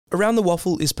Around the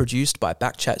Waffle is produced by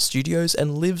Backchat Studios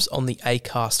and lives on the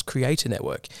Acast Creator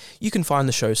Network. You can find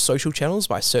the show's social channels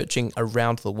by searching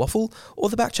Around the Waffle or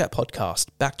the Backchat podcast,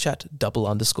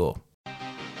 Backchat_.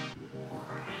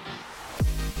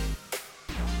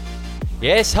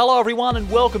 Yes, hello everyone and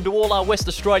welcome to all our West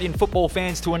Australian football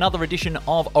fans to another edition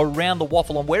of Around the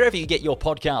Waffle on wherever you get your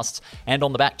podcasts and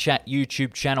on the Backchat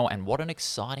YouTube channel. And what an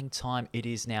exciting time it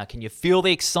is now. Can you feel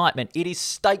the excitement? It is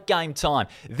state game time.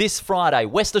 This Friday,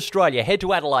 West Australia head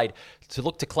to Adelaide to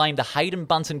look to claim the Hayden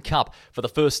Bunton Cup for the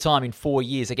first time in 4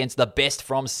 years against the best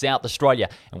from South Australia.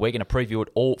 And we're going to preview it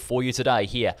all for you today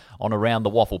here on Around the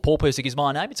Waffle. Paul Persick is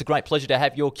my name. It's a great pleasure to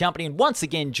have your company. And once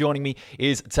again, joining me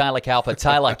is Taylor Cowper.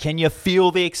 Taylor, can you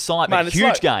feel the excitement? Man,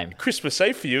 huge game. Christmas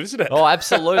Eve for you, isn't it? Oh,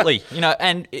 absolutely.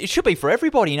 And it should be for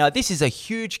everybody. This is a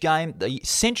huge game. The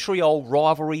century-old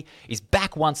rivalry is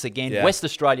back once again. Yeah. West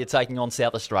Australia taking on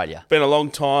South Australia. Been a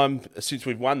long time since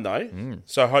we've won, though.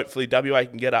 So hopefully WA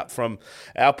can get up from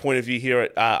our point of view here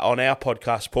on our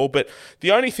podcast, Paul. But the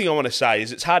only thing I want to say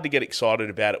is it's hard to get excited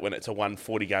about it when it's a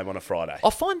 140 game on a Friday. I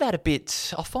find that a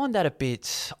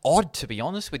bit odd, to be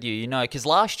honest with you. Because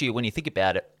last year, when you think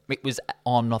about it, it was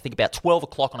on, I think, about 12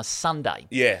 o'clock on a Sunday.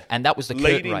 Yeah. And that was the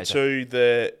curtain raiser. Leading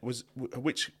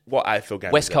to what AFL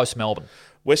game? West Coast Melbourne.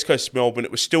 West Coast Melbourne.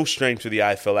 It was still streamed through the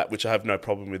AFL app, which I have no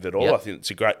problem with at all. Yep. I think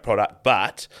it's a great product.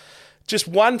 But just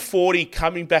 140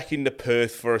 coming back into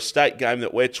Perth for a state game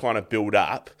that we're trying to build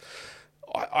up,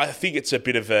 I think it's a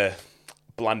bit of a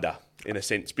blunder in a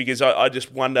sense, because I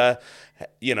just wonder,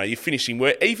 you're finishing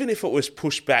where, even if it was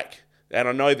pushed back, and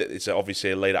I know that it's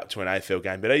obviously a lead up to an AFL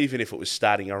game, but even if it was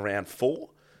starting around 4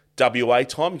 WA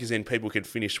time, because then people could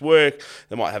finish work,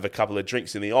 they might have a couple of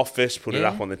drinks in the office, put it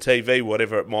up on the TV,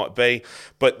 whatever it might be.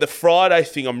 But the Friday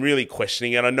thing I'm really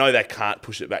questioning, and I know they can't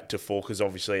push it back to 4 because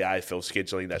obviously AFL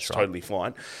scheduling, that's totally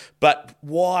fine. But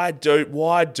why do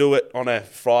it on a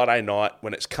Friday night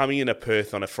when it's coming into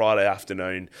Perth on a Friday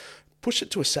afternoon? Push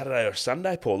it to a Saturday or a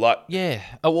Sunday, Paul.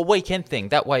 Weekend thing.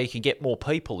 That way you can get more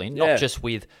people in, not just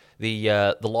with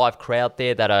the live crowd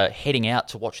there that are heading out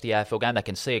to watch the AFL game. They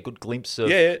can see a good glimpse of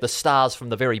the stars from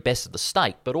the very best of the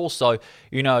state, but also,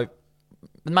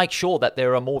 make sure that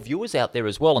there are more viewers out there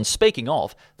as well. And speaking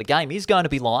of, the game is going to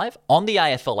be live on the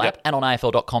AFL app and on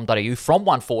afl.com.au from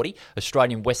 1:40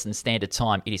 Australian Western Standard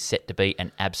Time. It is set to be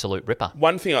an absolute ripper.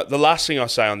 The last thing I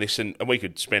say on this, and we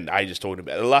could spend ages talking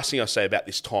about it, the last thing I say about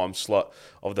this time slot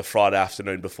of the Friday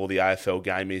afternoon before the AFL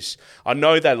game is, I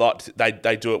know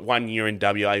they do it 1 year in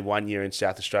WA, 1 year in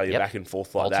South Australia, back and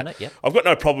forth like Alternate, that. I've got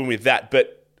no problem with that,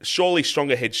 but surely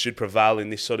stronger heads should prevail in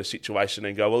this sort of situation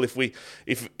and go, well, if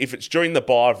it's during the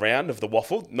bye round of the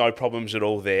Waffle, no problems at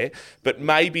all there. But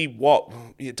maybe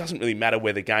it doesn't really matter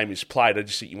where the game is played. I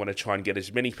just think you want to try and get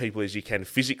as many people as you can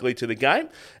physically to the game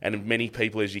and as many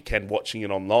people as you can watching it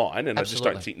online. And Absolutely. I just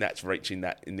don't think that's reaching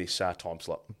that in this time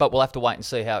slot. But we'll have to wait and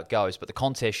see how it goes. But the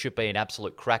contest should be an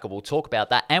absolute cracker. We'll talk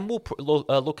about that, and we'll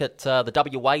look at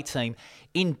the WA team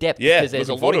in depth, because there's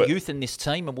a lot of youth in this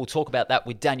team, and we'll talk about that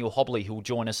with Daniel Hobley, who will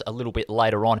join us a little bit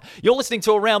later on. You're listening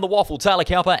to Around the Waffle. Taylor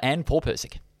Cowper and Paul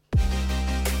Persick.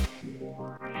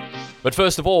 But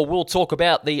first of all, we'll talk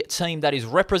about the team that is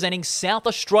representing South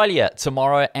Australia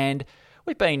tomorrow, and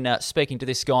we've been speaking to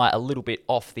this guy a little bit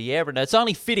off the air, and it's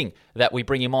only fitting that we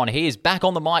bring him on. He is back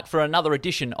on the mic for another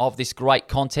edition of this great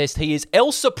contest. He is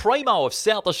El Supremo of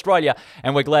South Australia,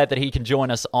 and we're glad that he can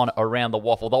join us on Around the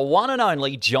Waffle. The one and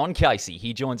only John Casey.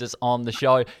 He joins us on the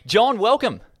show. John,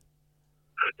 welcome.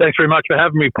 Thanks very much for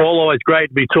having me, Paul. Always great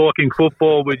to be talking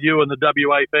football with you and the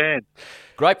WA fans.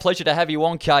 Great pleasure to have you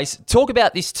on, Case. Talk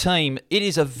about this team. It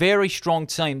is a very strong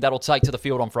team that'll take to the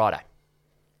field on Friday.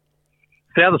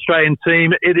 South Australian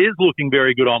team, it is looking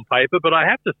very good on paper, but I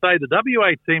have to say the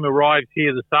WA team arrives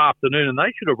here this afternoon, and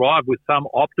they should arrive with some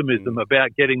optimism about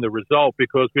getting the result,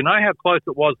 because we know how close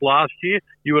it was last year.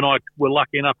 You and I were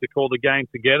lucky enough to call the game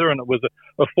together, and it was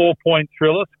a 4-point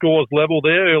thriller, scores level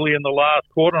there early in the last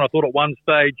quarter, and I thought at one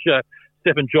stage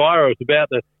Stephen Gyro was about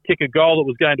to kick a goal that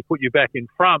was going to put you back in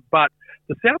front. But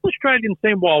the South Australian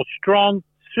team, while strong,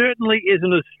 certainly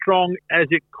isn't as strong as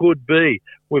it could be.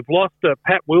 We've lost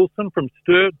Pat Wilson from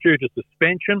Sturt due to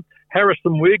suspension.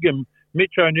 Harrison Wigg and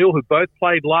Mitch O'Neill, who both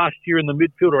played last year in the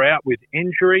midfield, are out with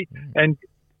injury. And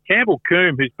Campbell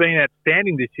Coombe, who's been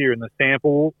outstanding this year in the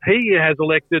sample, he has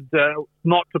elected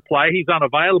not to play. He's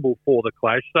unavailable for the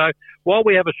clash. So while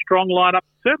we have a strong lineup,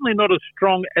 certainly not as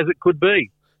strong as it could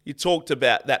be. You talked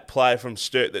about that player from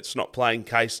Sturt that's not playing,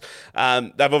 Case.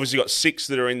 They've obviously got 6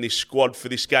 that are in this squad for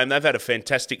this game. They've had a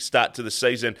fantastic start to the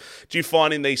season. Do you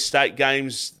find in these state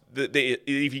games that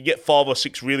if you get 5 or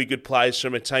 6 really good players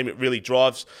from a team, it really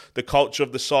drives the culture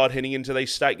of the side heading into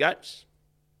these state games?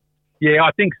 Yeah,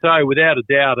 I think so, without a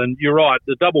doubt. And you're right,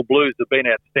 the Double Blues have been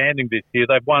outstanding this year.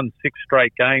 They've won 6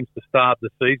 straight games to start the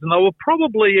season. They were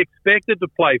probably expected to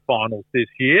play finals this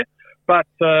year, but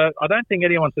I don't think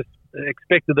anyone's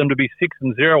expected them to be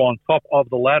 6-0 on top of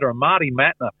the ladder. And Marty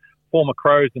Matner, former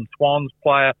Crows and Swans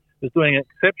player, is doing an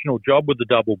exceptional job with the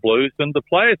Double Blues. And the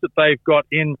players that they've got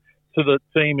in to the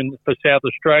team for South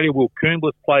Australia, Will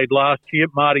Coombs played last year.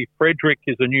 Marty Frederick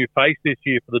is a new face this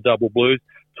year for the Double Blues.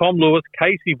 Tom Lewis,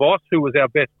 Casey Voss, who was our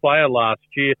best player last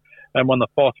year and won the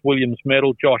Foss Williams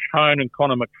medal, Josh Hone and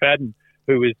Connor McFadden,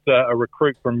 who is a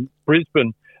recruit from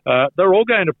Brisbane. They're all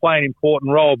going to play an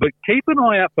important role, but keep an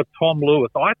eye out for Tom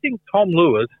Lewis. I think Tom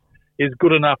Lewis is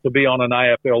good enough to be on an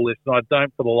AFL list, and I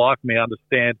don't for the life of me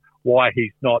understand why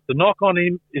he's not. The knock on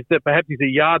him is that perhaps he's a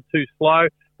yard too slow.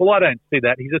 Well, I don't see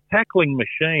that. He's a tackling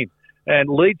machine and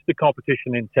leads the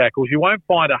competition in tackles. You won't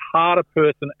find a harder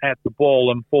person at the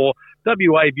ball. And for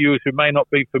WA viewers who may not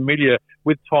be familiar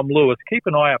with Tom Lewis, keep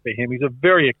an eye out for him. He's a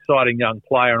very exciting young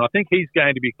player, and I think he's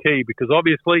going to be key because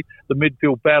obviously the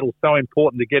midfield battle is so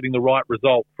important to getting the right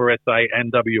result for SA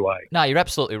and WA. No, you're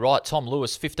absolutely right. Tom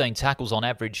Lewis, 15 tackles on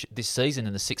average this season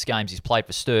in the 6 games he's played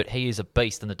for Sturt. He is a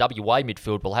beast, and the WA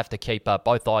midfield will have to keep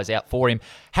both eyes out for him.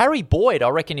 Harry Boyd, I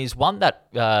reckon, is one that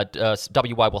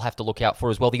WA will have to look out for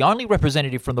as well. The only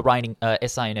representative from the reigning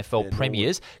SANFL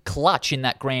premiers, clutch in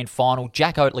that grand final.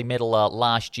 Jack Oatley medal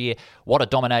last year. What a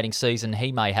dominating season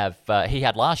he may have. He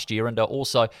had last year, and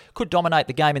also could dominate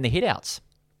the game in the hitouts.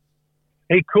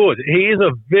 He could. He is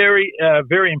a very,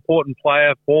 very important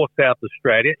player for South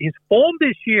Australia. His form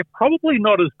this year probably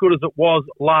not as good as it was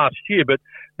last year, but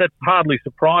that's hardly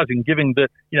surprising given that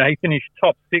he finished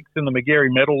top 6 in the Magarey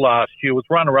medal last year, was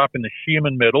runner-up in the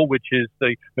Shearman medal, which is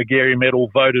the Magarey medal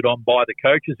voted on by the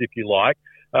coaches, if you like.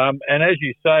 And as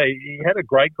you say, he had a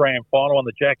great grand final on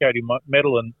the Jack Oatley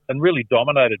medal and really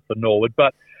dominated for Norwood.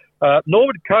 But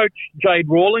Norwood coach Jade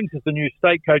Rawlings is the new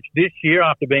state coach this year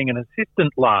after being an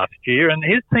assistant last year, and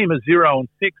his team is 0-6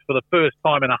 for the first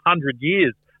time in 100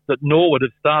 years that Norwood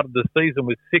have started the season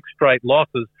with 6 straight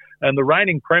losses. And the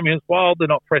reigning premiers, while they're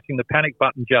not pressing the panic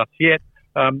button just yet,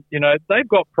 they've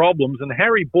got problems. And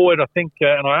Harry Boyd, I think,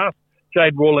 and I asked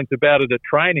Jade Rawlings about it at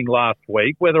training last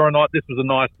week, whether or not this was a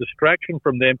nice distraction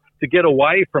from them to get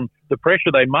away from the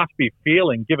pressure they must be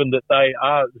feeling, given that they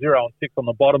are 0-6 on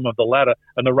the bottom of the ladder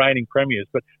and the reigning premiers.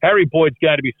 But Harry Boyd's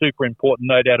going to be super important,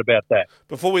 no doubt about that.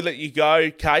 Before we let you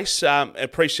go, Case,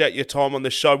 appreciate your time on the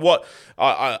show.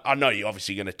 I know you're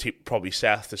obviously going to tip probably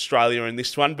South Australia in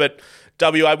this one, but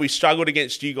WA, we struggled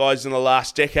against you guys in the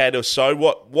last decade or so.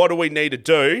 What do we need to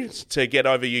do to get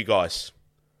over you guys?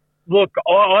 Look,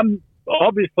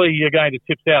 obviously, you're going to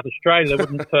tip South Australia.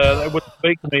 They wouldn't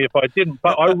speak to me if I didn't.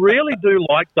 But I really do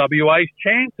like WA's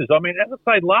chances. I mean, as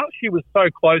I say, last year was so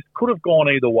close, could have gone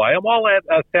either way. And while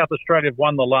South Australia have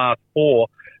won the last 4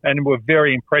 and were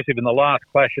very impressive in the last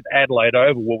clash at Adelaide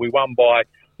Oval, where we won by,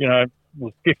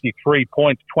 was 53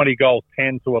 points, 20 goals,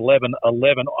 10 to 11.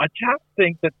 I just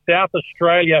think that South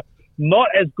Australia, not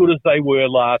as good as they were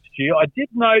last year. I did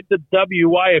note that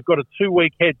WA have got a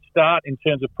 2-week head start in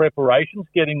terms of preparations,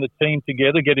 getting the team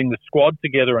together, getting the squad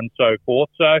together and so forth.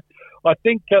 So I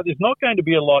think there's not going to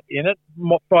be a lot in it.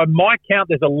 By my count,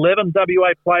 there's 11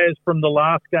 WA players from the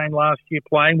last game last year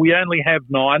playing. We only have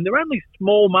 9. They're only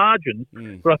small margins,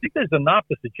 but I think there's enough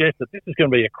to suggest that this is going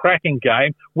to be a cracking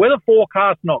game. Weather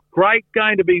forecast not great,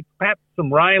 going to be perhaps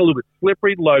some rain, a little bit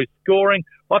slippery, low scoring.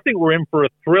 I think we're in for a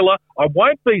thriller. I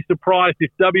won't be surprised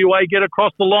if WA get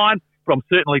across the line, but I'm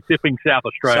certainly tipping South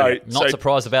Australia. Not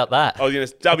surprised about that. I was going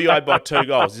to WA by 2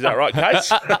 goals. Is that right, Case?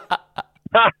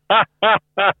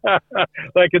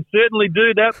 They can certainly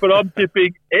do that, but I'm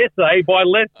tipping SA by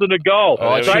less than a goal.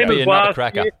 Oh, it should be another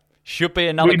cracker. Should be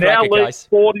another cracker, Case.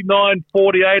 We now lead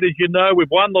 49-48, as you know.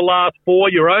 We've won the last 4.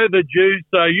 You're overdue,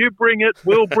 so you bring it,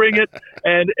 we'll bring it,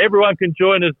 and everyone can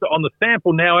join us on the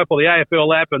Sample Now app or the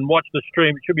AFL app and watch the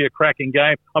stream. It should be a cracking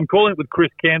game. I'm calling it with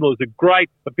Chris Kendall, who's a great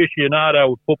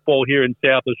aficionado of football here in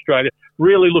South Australia.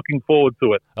 Really looking forward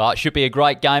to it. It should be a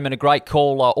great game and a great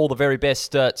call. All the very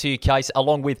best to you, Case,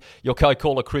 along with your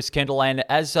co-caller, Chris Kendall. And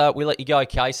as we let you go,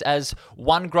 Case, as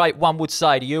one great one would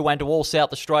say to you and to all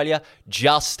South Australia,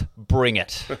 just bring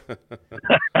it.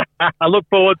 I look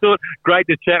forward to it. Great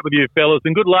to chat with you, fellas,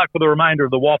 and good luck for the remainder of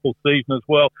the Waffle season as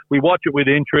well. We watch it with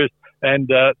interest, and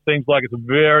it seems like it's a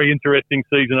very interesting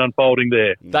season unfolding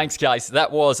there. Thanks, Case.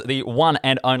 That was the one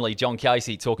and only John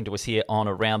Casey talking to us here on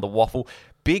Around the Waffle.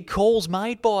 Big calls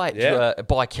made by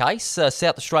Case.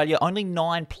 South Australia, only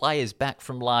 9 players back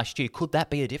from last year. Could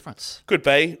that be a difference? Could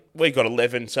be. We got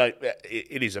 11, so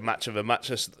it is a much of a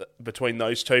muchness between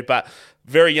those two. But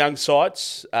Very young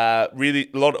sides. Really,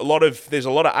 there's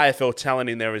a lot of AFL talent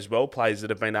in there as well. Players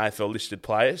that have been AFL listed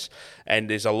players, and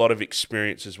there's a lot of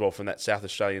experience as well from that South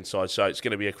Australian side. So it's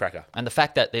going to be a cracker. And the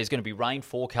fact that there's going to be rain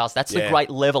forecast, that's the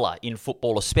great leveller in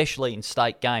football, especially in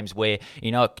state games where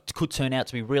it could turn out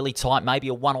to be really tight. Maybe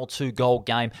a 1 or 2 goal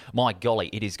game. My golly,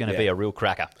 it is going to be a real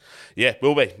cracker. Yeah,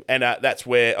 will be. And that's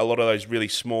where a lot of those really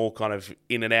small kind of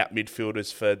in and out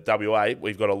midfielders for WA,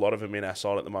 we've got a lot of them in our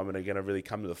side at the moment, are going to really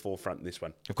come to the forefront in this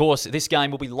one. Of course, this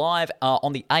game will be live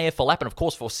on the AFL app, and of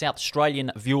course for South Australian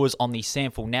viewers on the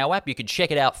Sample Now app, you can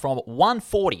check it out from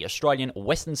 1:40 Australian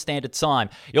Western Standard Time.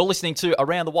 You're listening to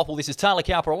Around the Waffle. This is Taylor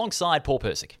Cowper alongside Paul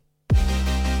Persick.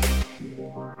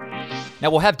 Now,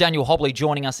 we'll have Daniel Hobley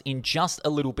joining us in just a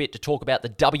little bit to talk about the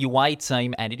WA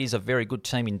team, and it is a very good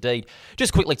team indeed.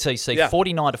 Just quickly, TC,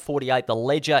 49-48, the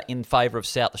ledger in favour of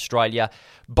South Australia.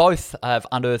 Both have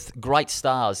unearthed great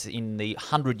stars in the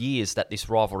 100 years that this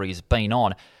rivalry has been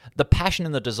on. The passion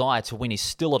and the desire to win is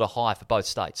still at a high for both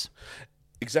states.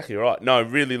 Exactly right. No,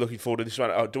 really looking forward to this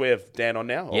one. Oh, do we have Dan on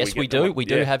now? Yes, we do. We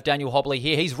do have Daniel Hobley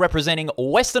here. He's representing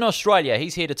Western Australia.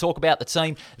 He's here to talk about the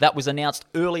team that was announced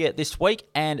earlier this week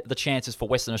and the chances for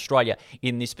Western Australia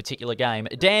in this particular game.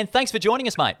 Dan, thanks for joining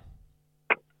us, mate.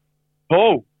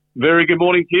 Paul, very good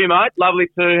morning to you, mate. Lovely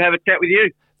to have a chat with you.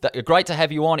 Great to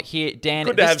have you on here, Dan.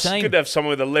 Good to have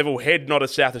someone with a level head, not a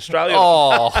South Australian.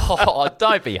 Oh,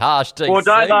 don't be harsh, TC. Well,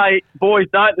 don't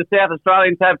the South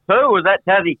Australians have two, or is that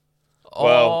Tassie?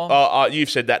 Well, you've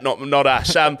said that, not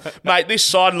us. Mate, this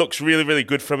side looks really, really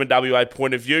good from a WA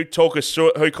point of view. Talk us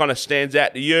through it. Who kind of stands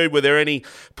out to you? Were there any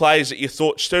players that you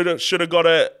thought should have got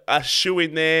a shoe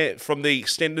in there from the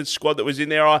extended squad that was in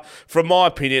there? From my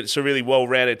opinion, it's a really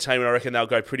well-rounded team, and I reckon they'll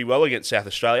go pretty well against South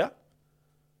Australia.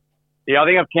 Yeah, I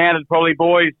think I've counted probably,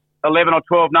 boys, 11 or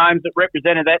 12 names that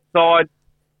represented that side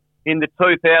in the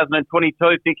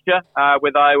 2022 fixture,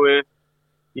 where they were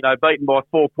beaten by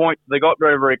 4 points. They got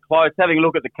very, very close. Having a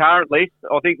look at the current list,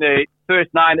 I think the first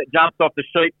name that jumps off the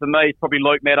sheet for me is probably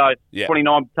Luke Meadows.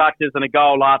 29 touches and a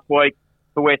goal last week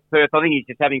for West Perth. I think he's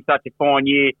just having such a fine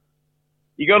year.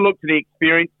 You got to look to the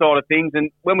experience side of things. And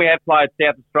when we have played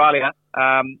South Australia,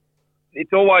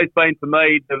 it's always been for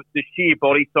me the sheer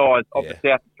body size of the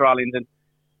South Australians. And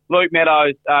Luke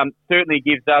Meadows certainly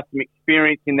gives us some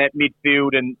experience in that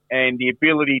midfield and the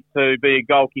ability to be a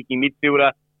goal-kicking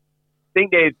midfielder. I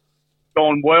think they've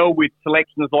gone well with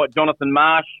selections like Jonathan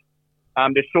Marsh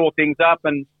to shore things up.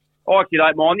 And I actually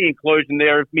don't mind the inclusion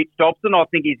there of Mitch Dobson. I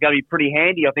think he's going to be pretty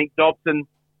handy. I think Dobson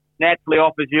naturally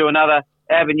offers you another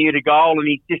avenue to goal, and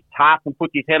he's just tough and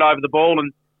puts his head over the ball,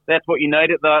 and that's what you need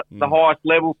at the highest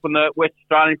level from the West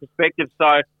Australian perspective.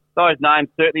 So those names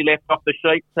certainly leapt off the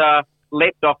sheet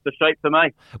for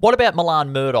me. What about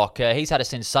Milan Murdoch? He's had a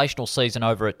sensational season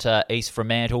over at East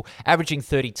Fremantle, averaging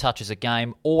 30 touches a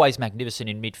game, always magnificent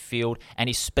in midfield, and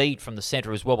his speed from the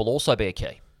centre as well will also be a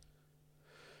key.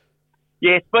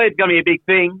 Yeah, speed's going to be a big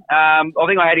thing. I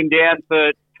think I had him down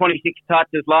for 26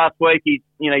 touches last week. He's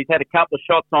had a couple of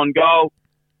shots on goal.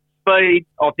 Speed,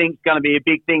 I think, is going to be a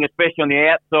big thing, especially on the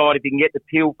outside if he can get the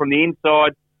peel from the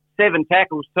inside. 7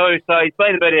 tackles too, so he's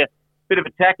been a bit of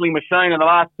a tackling machine in the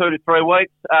last 2 to 3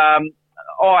 weeks. I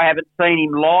haven't seen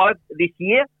him live this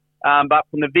year, but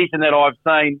from the vision that I've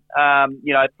seen,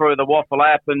 through the Waffle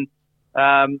app and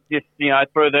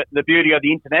through the beauty of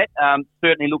the internet,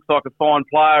 certainly looks like a fine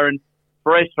player. And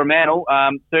for East Fremantle,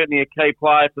 certainly a key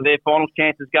player for their finals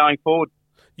chances going forward.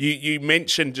 You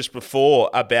mentioned just before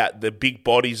about the big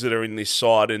bodies that are in this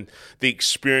side and the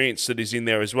experience that is in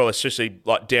there as well, especially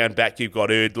like down back you've got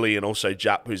Erdley and also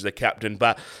Jupp, who's the captain.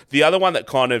 But the other one that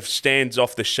kind of stands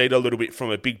off the sheet a little bit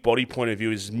from a big body point of view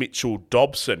is Mitchell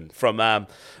Dobson from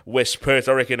West Perth.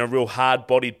 I reckon a real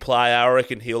hard-bodied player. I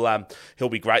reckon he'll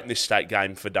be great in this state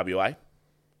game for WA.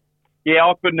 Yeah,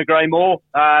 I couldn't agree more.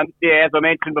 As I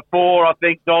mentioned before, I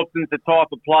think Dobson's the type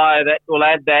of player that will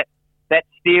add that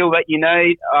steal that you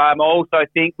need. I also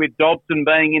think with Dobson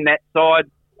being in that side,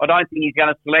 I don't think he's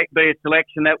going to be a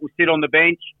selection that will sit on the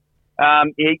bench.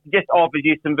 He just offers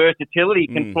you some versatility. He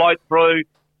can float through,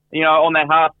 on that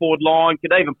half-forward line,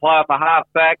 could even play off a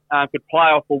half-back, could play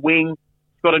off a wing.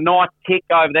 He's got a nice kick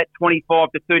over that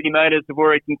 25 to 30 metres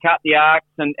where he can cut the arcs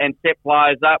and set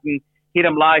players up and hit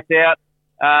them late out.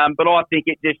 But I think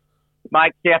it just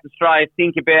makes South Australia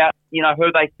think about,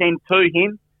 who they send to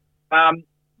him.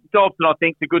 Dobson, I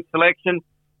think, is a good selection.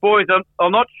 Boys,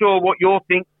 I'm not sure what your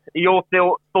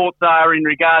thoughts are in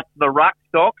regards to the ruck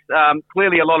stocks.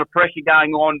 Clearly a lot of pressure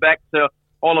going on back to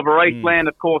Oliver Eastland.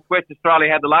 Of course, West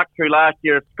Australia had the luxury last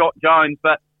year of Scott Jones,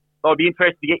 but I'd be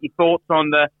interested to get your thoughts on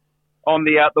the on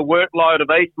the workload of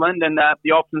Eastland and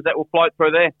the options that will float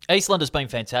through there. Eastland has been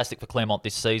fantastic for Claremont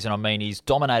this season. I mean, he's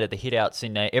dominated the hitouts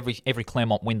in every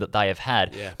Claremont win that they have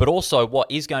had. Yeah. But also,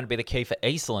 what is going to be the key for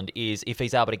Eastland is if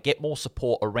he's able to get more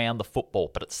support around the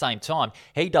football. But at the same time,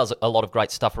 he does a lot of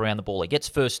great stuff around the ball. He gets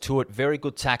first to it, very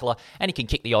good tackler, and he can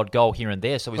kick the odd goal here and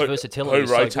there. So his versatility is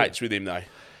so good. Who rotates with him, though?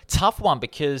 Tough one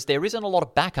because there isn't a lot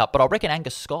of backup, but I reckon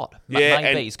Angus Scott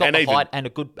maybe. He's got the height and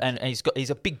he's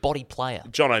a big body player.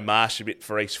 John O'Marsh a bit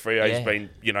for East Freo. Yeah. He's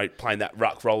been playing that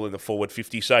ruck role in the forward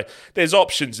 50. So there's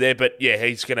options there, but yeah,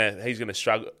 he's gonna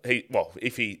struggle.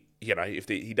 If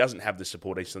he doesn't have the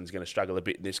support, Eastland's going to struggle a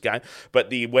bit in this game.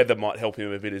 But the weather might help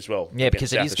him a bit as well. Yeah,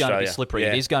 because it is going to be slippery.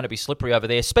 Yeah. It is going to be slippery over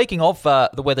there. Speaking of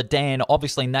the weather, Dan,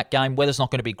 obviously in that game, weather's not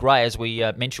going to be grey, as we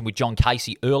mentioned with John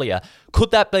Casey earlier.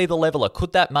 Could that be the leveller?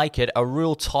 Could that make it a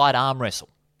real tight arm wrestle?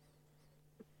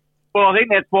 Well, I think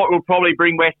that's what will probably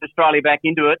bring West Australia back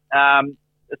into it.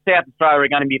 South Australia are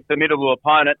going to be a formidable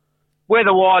opponent.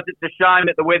 Weather-wise, it's a shame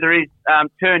that the weather is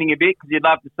turning a bit because you'd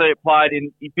love to see it played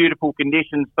in beautiful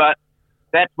conditions, but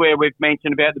that's where we've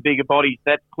mentioned about the bigger bodies.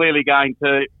 That's clearly going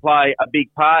to play a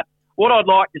big part. What I'd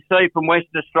like to see from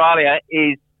Western Australia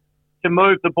is to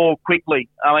move the ball quickly.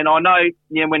 I mean, I know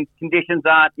when conditions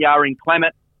aren't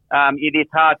inclement, it is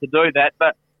hard to do that,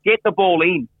 but get the ball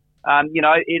in.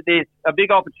 There's a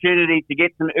big opportunity to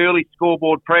get some early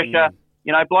scoreboard pressure.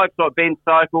 Blokes like Ben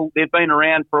Sokol, they've been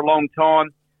around for a long time.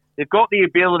 They've got the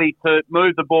ability to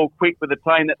move the ball quick with the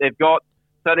team that they've got.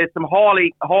 So there's some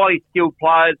highly skilled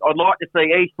players. I'd like to see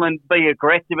Eastland be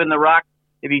aggressive in the ruck.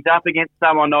 If he's up against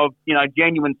someone of,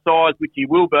 genuine size, which he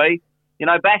will be,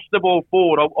 bash the ball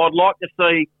forward. I'd like to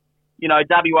see,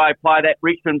 WA play that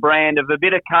Richmond brand of a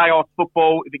bit of chaos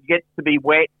football. If it gets to be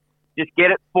wet, just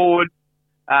get it forward,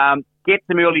 get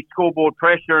some early scoreboard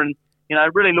pressure and,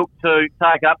 really look to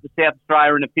take up the South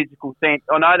Australia in a physical sense.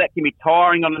 I know that can be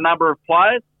tiring on a number of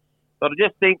players, but I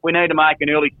just think we need to make an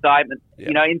early statement.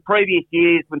 Yeah. In previous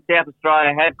years when South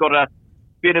Australia have got a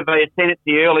bit of a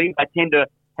ascendancy early, they tend to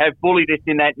have bullied us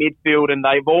in that midfield and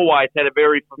they've always had a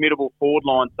very formidable forward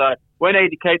line. So we need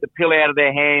to keep the pill out of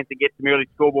their hands and get some early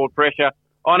scoreboard pressure.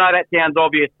 I know that sounds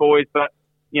obvious, boys, but,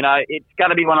 it's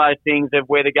going to be one of those things of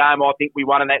where the game I think we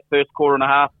won in that first quarter and a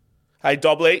half. Hey,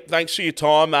 Dobley, thanks for your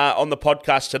time on the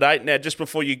podcast today. Now, just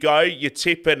before you go, your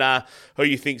tip and who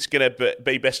you think's going to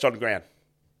be best on ground.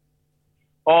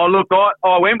 Oh, look,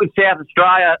 I went with South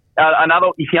Australia.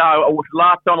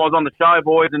 Last time I was on the show,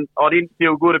 boys, and I didn't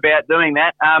feel good about doing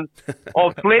that.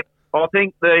 I'll flip. I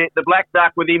think the Black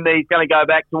Duck with him, he's going to go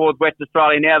back towards West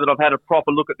Australia now that I've had a proper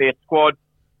look at their squad.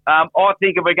 I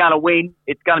think if we're going to win,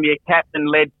 it's going to be a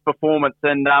captain-led performance,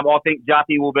 and I think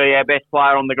Juffy will be our best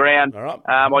player on the ground. All right.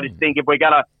 I just think if we're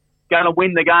going to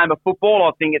win the game of football,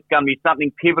 I think it's going to be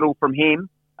something pivotal from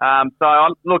him.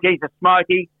 Look, he's a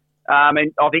smoky.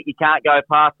 And I think you can't go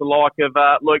past the like of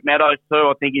Luke Meadows too.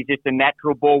 I think he's just a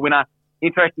natural ball winner.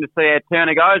 Interesting to see how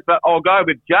Turner goes, but I'll go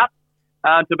with Jupp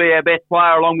to be our best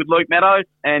player along with Luke Meadows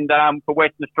and for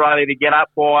Western Australia to get up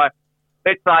by,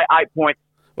 let's say, 8 points.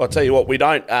 Well, I'll tell you what, we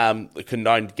don't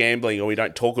condone gambling or we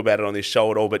don't talk about it on this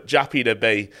show at all, but Juppy to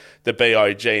be the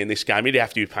BOG in this game, he'd have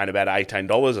to be paying about $18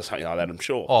 or something like that, I'm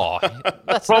sure. Oh,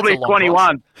 that's probably that's a long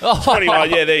 21. price. 21,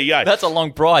 yeah, there you go. That's a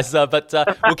long price, but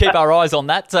we'll keep our eyes on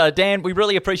that. Dan, we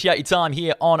really appreciate your time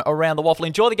here on Around the Waffle.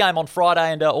 Enjoy the game on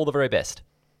Friday and all the very best.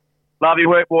 Love your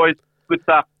work, boys. Good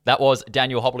stuff. That was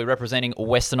Daniel Hobley representing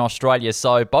Western Australia.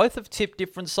 So both have tipped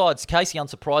different sides. Casey,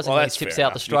 unsurprisingly, has tipped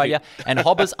South Australia. And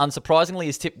Hobbers, unsurprisingly,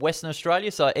 has tipped Western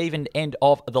Australia. So even end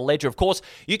of the ledger. Of course,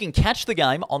 you can catch the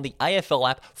game on the AFL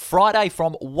app Friday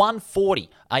from 1:40.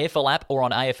 AFL app or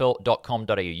on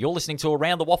afl.com.au. You're listening to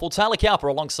Around the Waffle. Taylor Cowper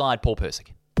alongside Paul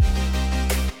Persick.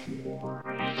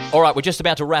 All right, we're just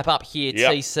about to wrap up here,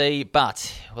 Yep. TC.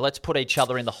 But let's put each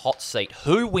other in the hot seat.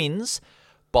 Who wins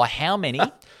by how many?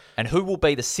 And who will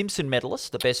be the Simpson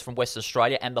medalist, the best from Western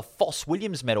Australia, and the Foss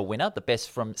Williams medal winner, the best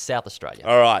from South Australia?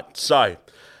 All right, so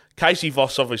Casey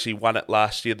Voss obviously won it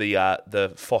last year,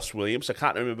 the Foss Williams. I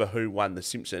can't remember who won the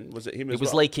Simpson. Was it him as well? It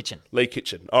was Lee Kitchen. Lee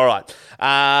Kitchen. All right.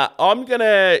 I'm going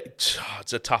to...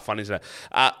 It's a tough one, isn't it?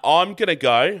 I'm going to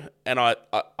go, and I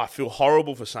feel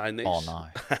horrible for saying this. Oh,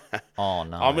 no. Oh,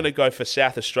 no. I'm going to go for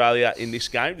South Australia in this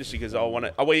game just because I want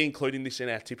to... Are we including this in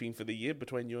our tipping for the year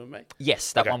between you and me?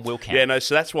 Yes, that one will count. Yeah, no,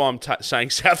 so that's why I'm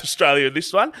saying South Australia in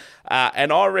this one.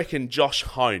 And I reckon Josh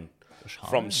Hone.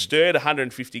 From stirred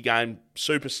 150-game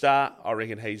superstar, I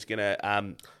reckon he's going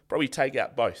to probably take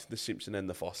out both the Simpson and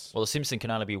the Foss. Well, the Simpson can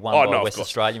only be won by a West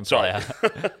Australian player.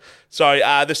 Sorry,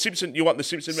 the Simpson. You want the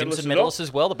Simpson medalist? Simpson medalist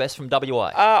as well, the best from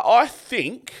WA. I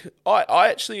think I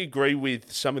actually agree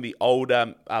with some of the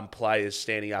older players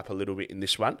standing up a little bit in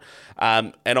this one,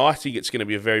 and I think it's going to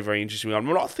be a very, very interesting one.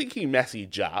 I'm not thinking Matthew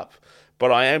Jupp,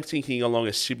 but I am thinking along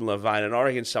a similar vein, and I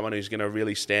reckon someone who's going to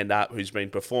really stand up, who's been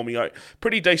performing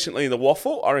pretty decently in the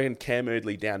waffle. I reckon Cam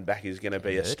Erdley down back is going to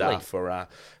be a star for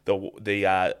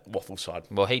the waffle side.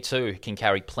 Well, he too can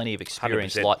carry plenty of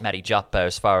experience 100%. like Matty Jupp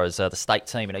as far as the state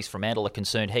team and East Fremantle are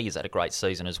concerned. He has had a great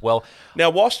season as well. Now,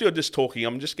 whilst you're just talking,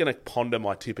 I'm just going to ponder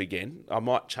my tip again. I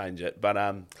might change it, but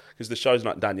because the show's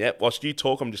not done yet. Whilst you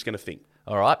talk, I'm just going to think.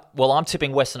 All right. Well, I'm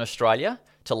tipping Western Australia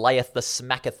to layeth the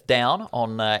smacketh down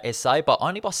on SA, but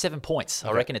only by 7 points.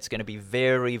 I reckon it's going to be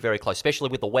very, very close, especially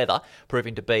with the weather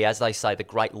proving to be, as they say, the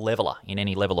great leveller in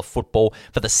any level of football.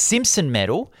 For the Simpson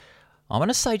medal, I'm going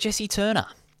to say Jesse Turner.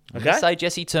 I'm going to say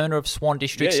Jesse Turner of Swan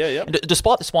Districts. Yeah.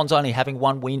 Despite the Swans only having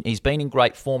one win, he's been in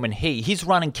great form, and his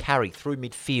run and carry through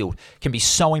midfield can be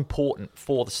so important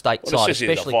for the state side.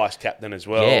 Especially the vice captain as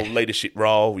well, leadership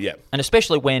role, And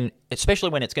especially when it's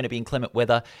going to be inclement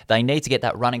weather, they need to get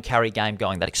that run and carry game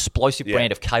going, that explosive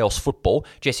brand of chaos football.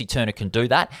 Jesse Turner can do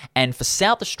that. And for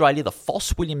South Australia, the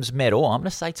Foss Williams medal, I'm going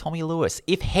to say Tommy Lewis.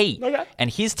 If he and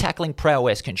his tackling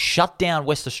prowess can shut down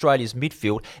West Australia's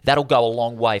midfield, that'll go a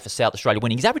long way for South Australia,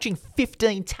 winning. He's averaging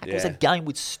 15 tackles a game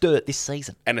with Sturt this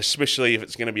season. And especially if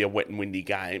it's going to be a wet and windy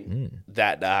game, and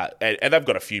they've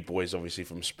got a few boys, obviously,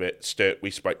 from Sturt.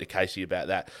 We spoke to Casey about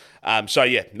that.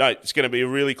 It's going to be a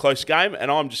really close game, and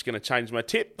I'm just going to change my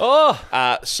tip.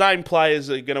 Same players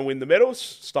are going to win the medals.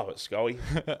 Stop it, Scully.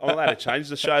 I'm allowed to change.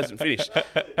 The show isn't finished.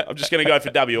 I'm just going to go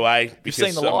for WA because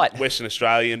You've seen the light. Western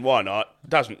Australian. Why not?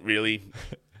 Doesn't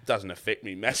affect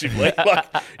me massively. Like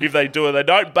if they do or they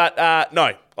don't. But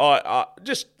no, I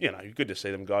just good to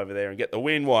see them go over there and get the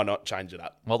win. Why not change it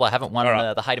up? Well, they haven't won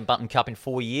the Hayden Button Cup in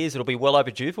 4 years. It'll be well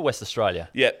overdue for West Australia.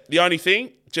 Yeah, the only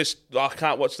thing, I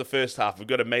can't watch the first half. We've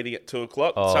got a meeting at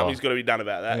 2:00. Something's got to be done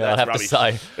about that. Yeah, That's I have rubbish. to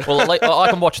say. Well, I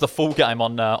can watch the full game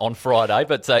on Friday,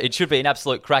 but it should be an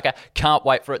absolute cracker. Can't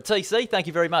wait for it. TC, thank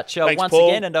you very much once Paul.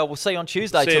 again, and we'll see you on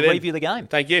Tuesday to review the game.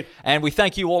 Thank you. And we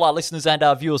thank you, all our listeners and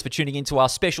our viewers, for tuning into our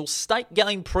special state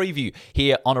game preview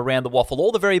here on Around the Waffle.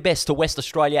 All the very best to West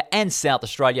Australia and South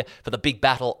Australia for the big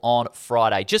battle on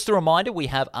Friday. Just a reminder, we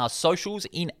have our socials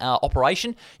in our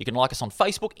operation. You can like us on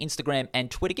Facebook, Instagram, and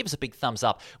Twitter. Give us a big thumbs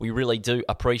up. We really do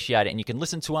appreciate it. And you can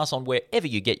listen to us on wherever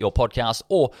you get your podcasts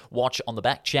or watch on the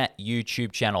Back Chat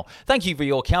YouTube channel. Thank you for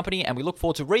your company, and we look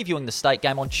forward to reviewing the state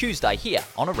game on Tuesday here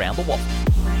on Around the Waffle.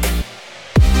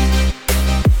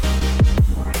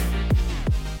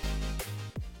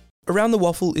 Around the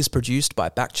Waffle is produced by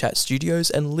Backchat Studios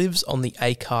and lives on the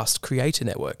Acast Creator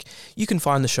Network. You can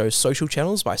find the show's social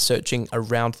channels by searching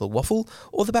Around the Waffle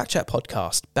or the Backchat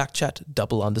podcast, Backchat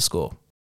 _.